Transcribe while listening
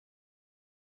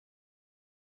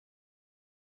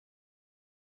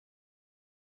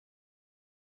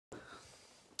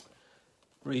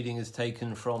Reading is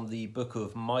taken from the book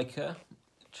of Micah,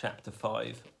 chapter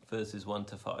 5, verses 1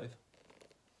 to 5.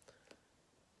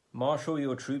 Marshal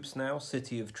your troops now,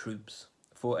 city of troops,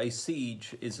 for a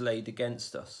siege is laid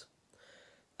against us.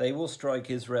 They will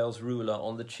strike Israel's ruler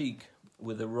on the cheek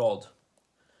with a rod.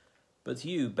 But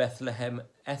you, Bethlehem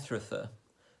Ephrathah,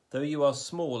 though you are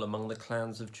small among the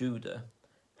clans of Judah,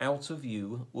 out of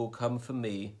you will come for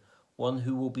me one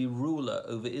who will be ruler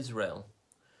over Israel,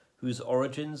 whose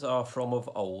origins are from of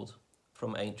old,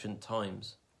 from ancient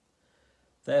times.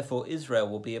 Therefore Israel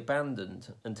will be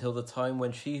abandoned until the time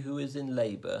when she who is in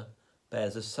labour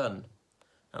bears a son,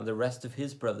 and the rest of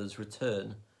his brothers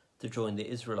return to join the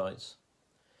Israelites.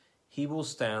 He will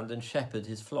stand and shepherd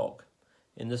his flock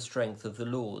in the strength of the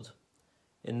Lord,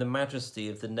 in the majesty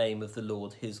of the name of the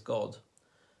Lord his God,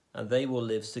 and they will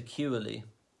live securely,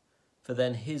 for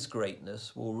then his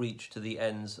greatness will reach to the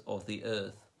ends of the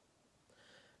earth.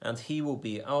 And he will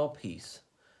be our peace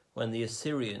when the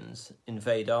Assyrians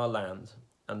invade our land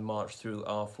and march through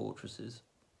our fortresses.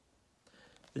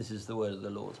 This is the word of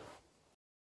the Lord.